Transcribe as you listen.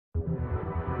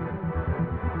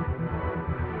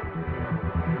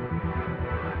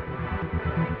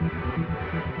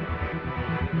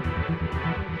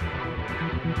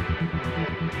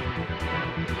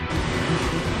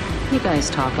You guys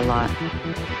talk a lot.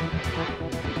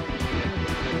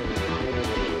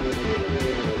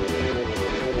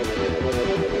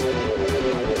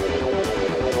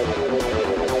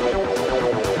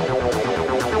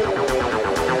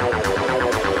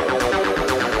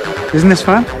 Isn't this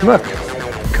fun? Look,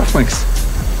 cufflinks.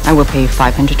 I will pay you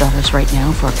 $500 right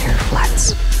now for a pair of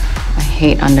flats. I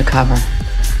hate undercover.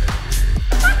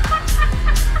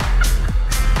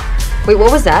 Wait, what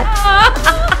was that?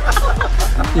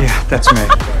 Yeah, that's me.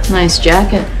 Nice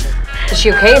jacket. Is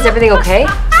she okay? Is everything okay?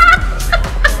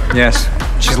 Yes,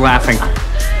 she's laughing.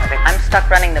 I'm stuck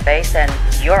running the base and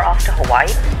you're off to Hawaii?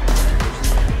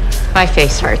 My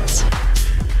face hurts.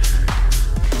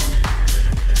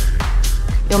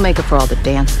 You'll make it for all the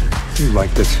dancing. You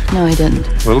liked it. No, I didn't.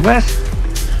 A little bit?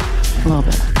 A little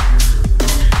bit.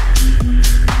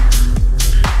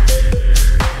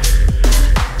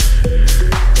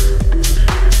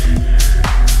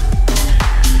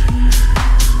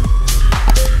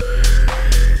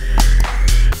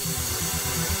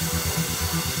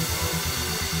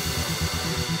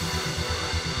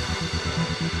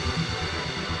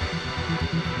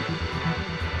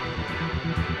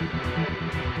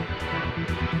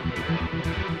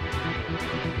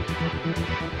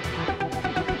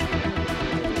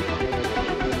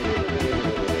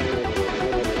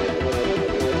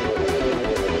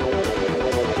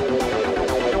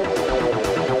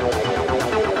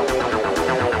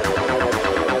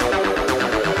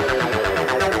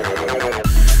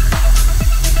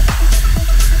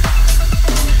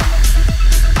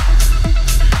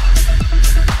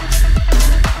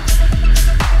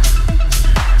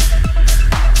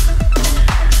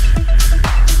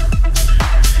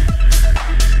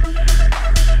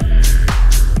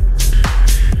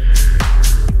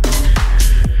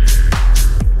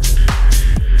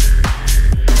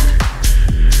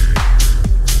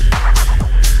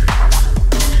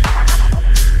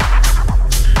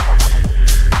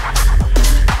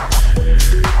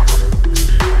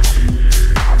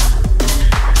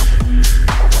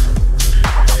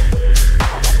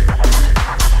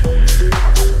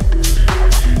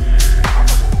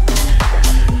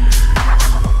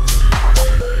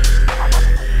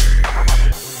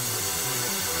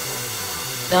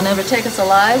 They'll never take us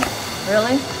alive?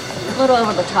 Really? A little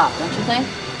over the top, don't you think?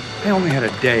 I only had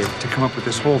a day to come up with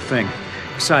this whole thing.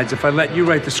 Besides, if I let you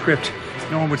write the script,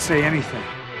 no one would say anything.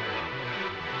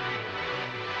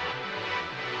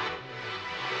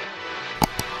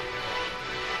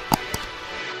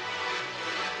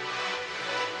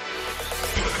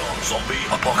 Zombie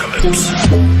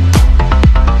apocalypse.